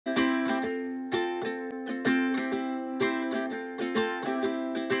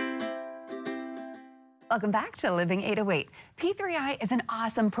Welcome back to Living 808. P3I is an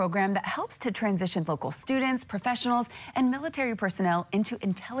awesome program that helps to transition local students, professionals, and military personnel into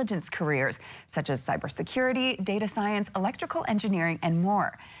intelligence careers, such as cybersecurity, data science, electrical engineering, and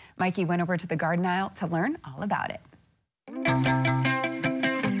more. Mikey went over to the garden aisle to learn all about it.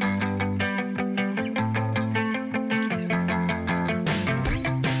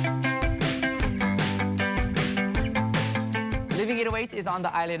 Living 808 is on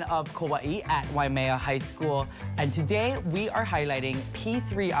the island of Kauai at Waimea High School, and today we are highlighting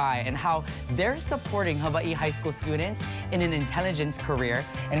P3I and how they're supporting Hawaii high school students in an intelligence career.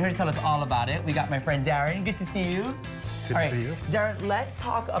 And here to tell us all about it, we got my friend Darren. Good to see you. Good to see you. Darren, let's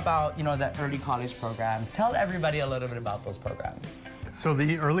talk about, the early college programs. Tell everybody a little bit about those programs. So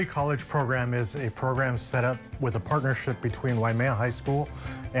the early college program is a program set up with a partnership between Waimea High School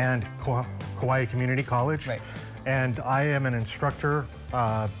and Kauai Community College. Right. And I am an instructor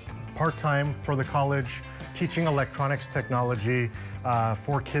part-time for the college, teaching electronics technology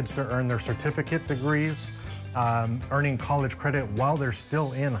for kids to earn their certificate degrees, earning college credit while they're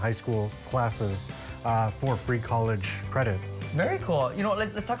still in high school classes for free college credit. Very cool.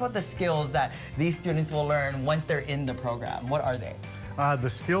 Let's talk about the skills that these students will learn once they're in the program. What are they? The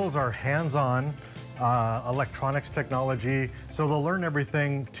skills are hands-on, electronics technology, so they'll learn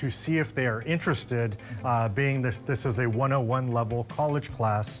everything to see if they are interested, being this is a 101 level college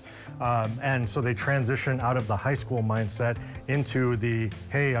class, and so they transition out of the high school mindset into the,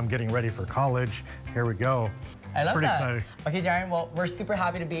 hey, I'm getting ready for college, here we go. I love pretty that. exciting. Okay, Darren, well, we're super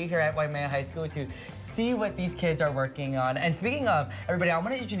happy to be here at Waimea High School to see what these kids are working on. And speaking of, everybody, I want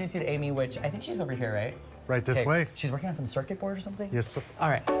to introduce you to Amy, which I think she's over here, right? Right this way. She's working on some circuit board or something? Yes, sir. All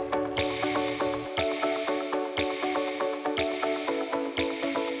right.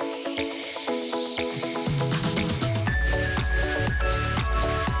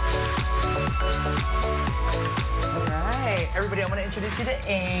 Everybody, I want to introduce you to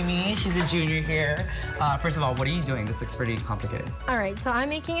Amy. She's a junior here. First of all, what are you doing? This looks pretty complicated. All right, so I'm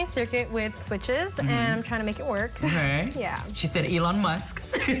making a circuit with switches, and I'm trying to make it work. Okay. Yeah. She said Elon Musk.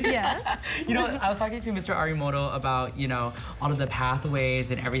 Yes. I was talking to Mr. Arimoto about, all of the pathways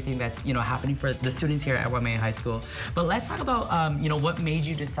and everything that's, happening for the students here at Waimea High School. But let's talk about, what made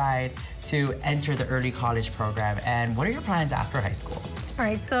you decide to enter the early college program, and what are your plans after high school? All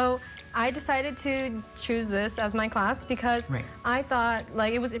right, so I decided to choose this as my class because I thought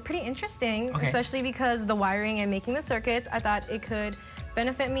it was pretty interesting, especially because the wiring and making the circuits, I thought it could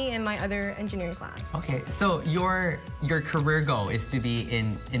benefit me in my other engineering class. Okay, so your career goal is to be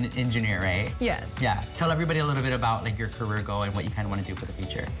an engineer, right? Yes. Yeah, tell everybody a little bit about your career goal and what you kind of want to do for the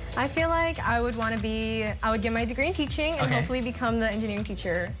future. I feel like I would get my degree in teaching and hopefully become the engineering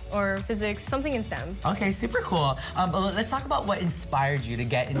teacher or physics, something in STEM. Okay, super cool. Let's talk about what inspired you to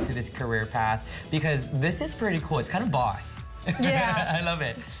get into this career path, because this is pretty cool. It's kind of boss. Yeah. I love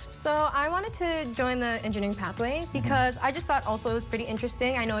it. So I wanted to join the engineering pathway because I just thought also it was pretty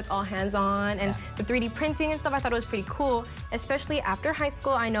interesting. I know it's all hands-on and the 3D printing and stuff, I thought it was pretty cool. Especially after high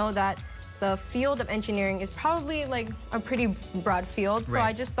school, I know that the field of engineering is probably a pretty broad field. So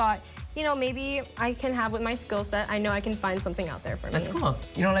I just thought, maybe I can have with my skill set, I know I can find something out there for me. That's cool.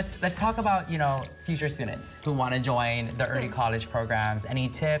 Let's talk about, future students who want to join the early college programs. Any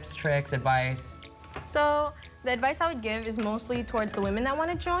tips, tricks, advice? So the advice I would give is mostly towards the women that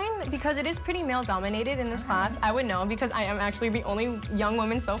want to join because it is pretty male-dominated in this class. I would know because I am actually the only young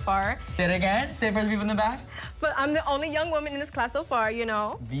woman so far. Say it again. Say it for the people in the back. But I'm the only young woman in this class so far,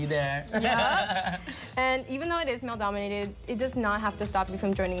 Be there. Yeah. And even though it is male-dominated, it does not have to stop you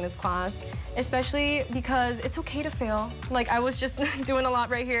from joining this class, especially because it's okay to fail. I was just doing a lot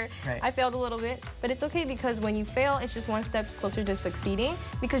right here. I failed a little bit, but it's okay because when you fail, it's just one step closer to succeeding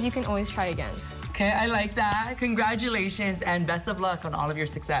because you can always try again. Okay, I like that. Congratulations and best of luck on all of your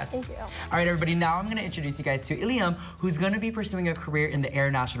success. Thank you. All right, everybody, now I'm going to introduce you guys to Iliam, who's going to be pursuing a career in the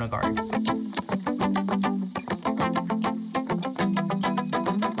Air National Guard.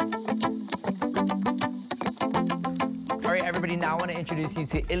 All right, everybody, now I want to introduce you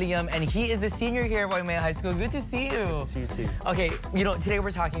to Iliam, and he is a senior here at Waimea High School. Good to see you. Good to see you too. Okay, today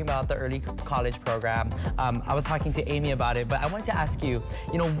we're talking about the early college program. I was talking to Amy about it, but I wanted to ask you,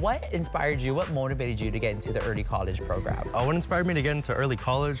 what inspired you, what motivated you to get into the early college program? What inspired me to get into early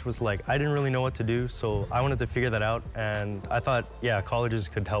college was I didn't really know what to do, so I wanted to figure that out, and I thought, yeah, colleges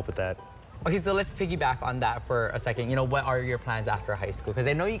could help with that. Okay, so let's piggyback on that for a second. What are your plans after high school? Because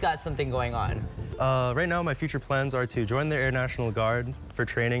I know you got something going on. Right now, my future plans are to join the Air National Guard for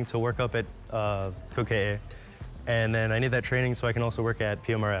training to work up at Kokee. And then I need that training so I can also work at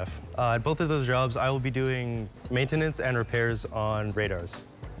PMRF. At both of those jobs, I will be doing maintenance and repairs on radars.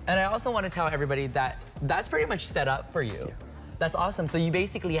 And I also want to tell everybody that that's pretty much set up for you. Yeah. That's awesome. So you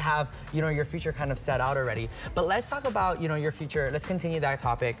basically have, your future kind of set out already. But let's talk about, your future. Let's continue that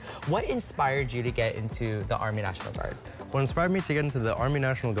topic. What inspired you to get into the Army National Guard? What inspired me to get into the Army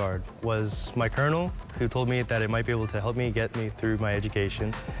National Guard was my colonel, who told me that it might be able to help me get me through my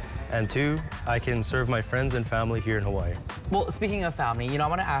education. And 2, I can serve my friends and family here in Hawaii. Well, speaking of family, I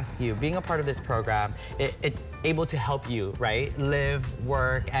want to ask you, being a part of this program, it's able to help you, right? Live,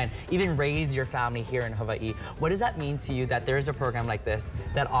 work, and even raise your family here in Hawaii. What does that mean to you that there is a program like this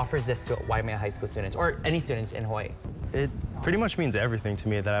that offers this to Waimea High School students, or any students in Hawaii? It pretty much means everything to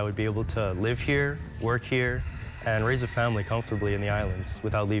me, that I would be able to live here, work here, and raise a family comfortably in the islands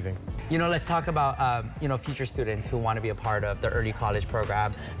without leaving. Let's talk about, future students who want to be a part of the early college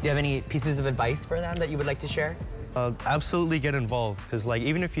program. Do you have any pieces of advice for them that you would like to share? Absolutely get involved, because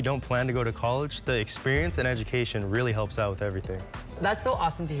even if you don't plan to go to college, the experience and education really helps out with everything. That's so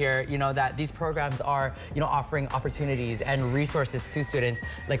awesome to hear, that these programs are, offering opportunities and resources to students.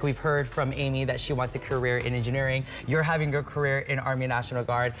 Like we've heard from Amy that she wants a career in engineering. You're having a career in Army National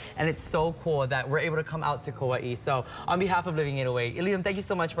Guard. And it's so cool that we're able to come out to Kauai. So on behalf of Living 808, Ilium, thank you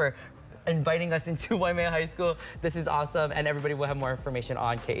so much for inviting us into Waimea High School. This is awesome, and everybody will have more information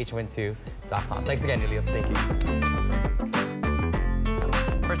on kh12.com. Thanks again, Ilium. Thank you.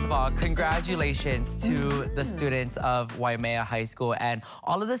 First of all, congratulations to the students of Waimea High School and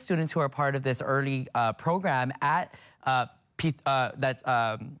all of the students who are part of this early program at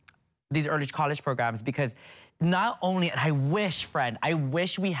these early college programs, because not only, and I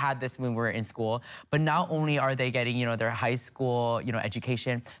wish we had this when we were in school, but not only are they getting, their high school,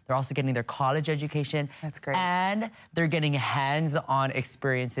 education, they're also getting their college education. That's great. And they're getting hands-on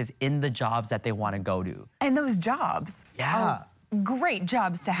experiences in the jobs that they want to go to. And those jobs are great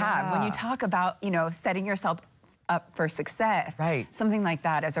jobs to have. When you talk about, setting yourself up for success. Right. Something like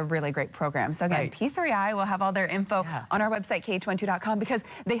that is a really great program. So again, P3I will have all their info on our website, kh12.com, because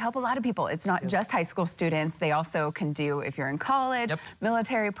they help a lot of people. It's not just high school students. They also can do if you're in college,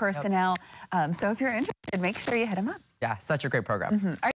 military personnel. So if you're interested, make sure you hit them up. Yeah, such a great program.